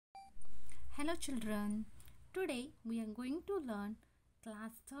Hello children, today we are going to learn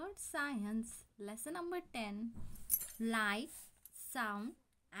class 3rd science lesson number 10 light, sound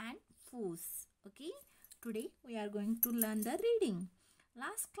and force. Okay, today we are going to learn the reading.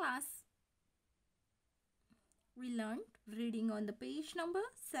 Last class we learned reading on the page number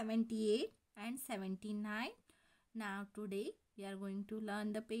 78 and 79. Now today we are going to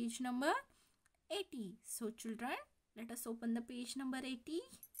learn the page number 80. So children, let us open the page number 80.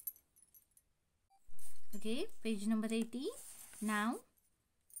 Okay, page number 80. Now,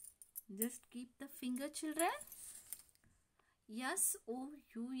 just keep the finger children.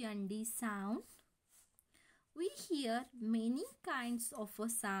 S-O-U-N-D sound. We hear many kinds of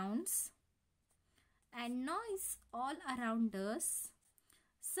sounds and noise all around us.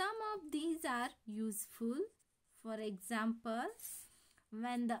 Some of these are useful. For example,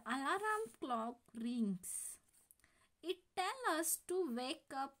 when the alarm clock rings, it tells us to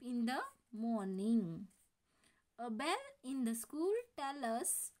wake up in the morning. A bell in the school tells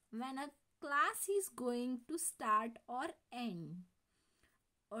us when a class is going to start or end.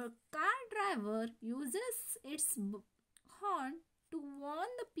 A car driver uses its horn to warn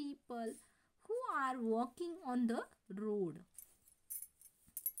the people who are walking on the road.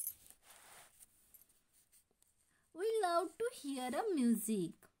 We love to hear a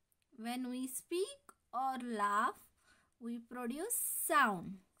music. When we speak or laugh, we produce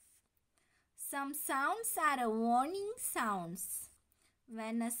sound. Some sounds are warning sounds.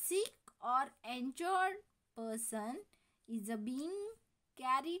 When a sick or injured person is being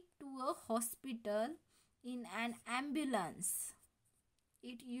carried to a hospital in an ambulance,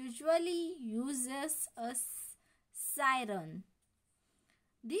 it usually uses a siren.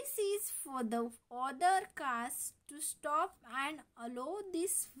 This is for the other cars to stop and allow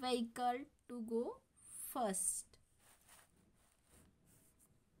this vehicle to go first.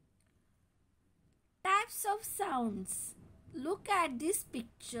 Types of sounds. Look at this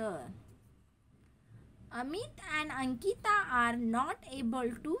picture. Amit and Ankita are not able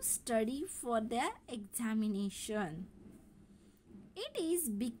to study for their examination. It is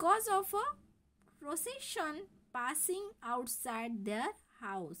because of a procession passing outside their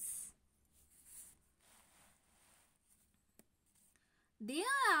house. There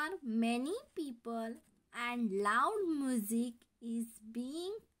are many people and loud music is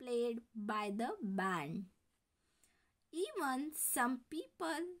being played by the band. Even some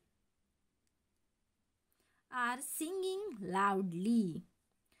people are singing loudly.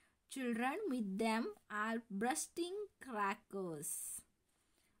 Children with them are bursting crackers.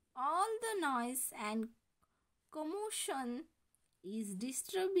 All the noise and commotion is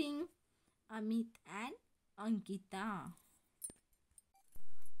disturbing Amit and Ankita.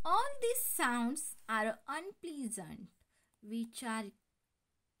 All these sounds are unpleasant, which are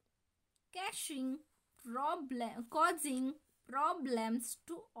causing problems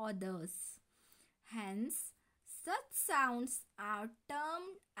to others. Hence, such sounds are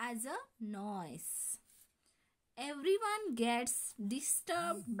termed as a noise. Everyone gets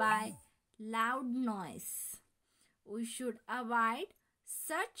disturbed by loud noise. We should avoid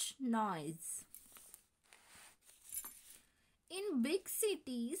such noise. In big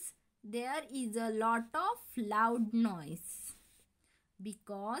cities, there is a lot of loud noise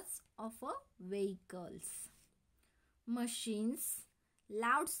because of vehicles, machines,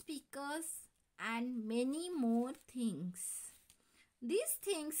 loudspeakers and many more things. These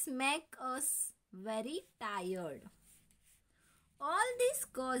things make us very tired. All this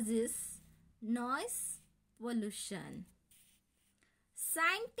causes noise pollution.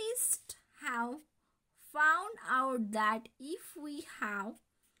 Scientists have found out that if we have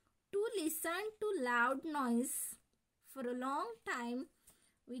to listen to loud noise for a long time,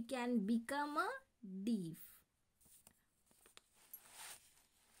 we can become a deaf.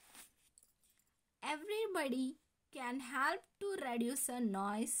 Everybody can help to reduce a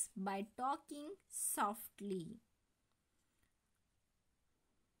noise by talking softly.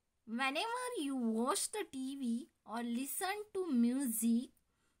 Whenever you watch the TV or listen to music,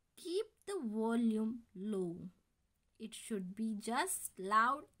 keep the volume low. It should be just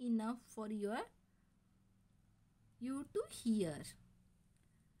loud enough for you to hear.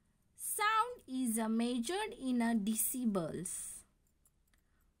 Sound is measured in decibels.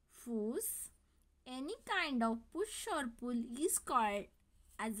 Force, any kind of push or pull, is called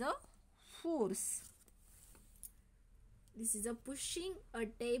as a force. This is a pushing a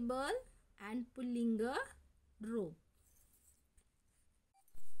table and pulling a rope.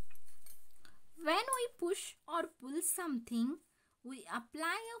 When we push or pull something, we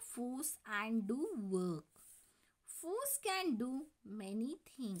apply a force and do work. Force can do many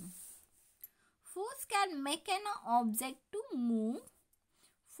things. Force can make an object to move.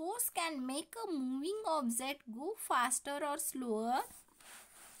 Force can make a moving object go faster or slower.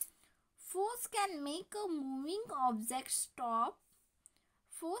 Force can make a moving object stop.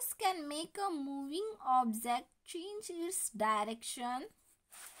 Force can make a moving object change its direction.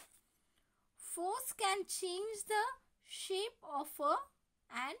 Force can change the shape of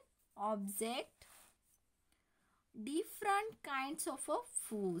an object. Different kinds of a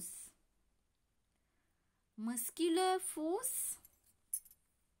force. Muscular force.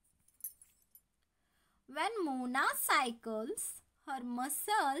 When Mona cycles, her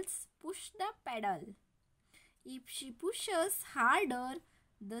muscles push the pedal. If she pushes harder,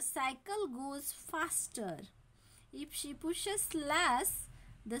 the cycle goes faster. If she pushes less,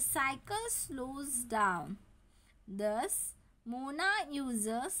 the cycle slows down. Thus, Mona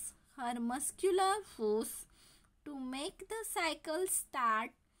uses her muscular force to make the cycle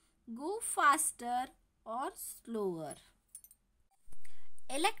start, go faster or slower.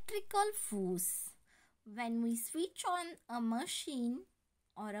 Electrical force. When we switch on a machine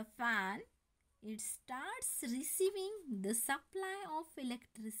or a fan, it starts receiving the supply of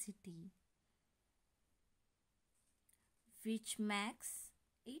electricity, which makes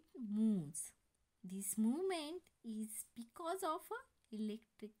it moves. This movement is because of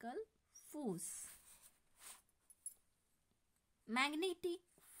electrical force. Magnetic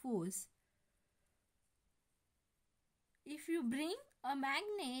force. If you bring a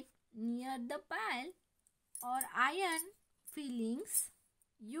magnet near the pile or iron filings,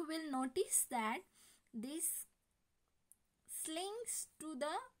 you will notice that this slings to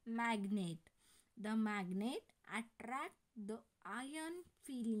the magnet. The magnet attracts the iron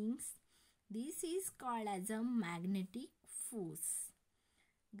filings. This is called as a magnetic force.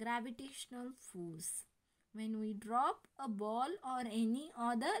 Gravitational force. When we drop a ball or any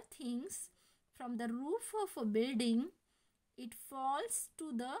other things from the roof of a building, it falls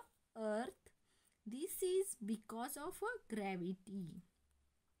to the earth. This is because of a gravity.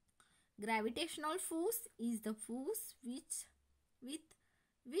 Gravitational force is the force with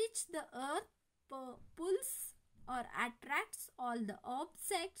which the earth pulls or attracts all the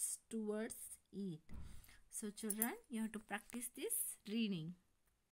objects towards it. So children, you have to practice this reading.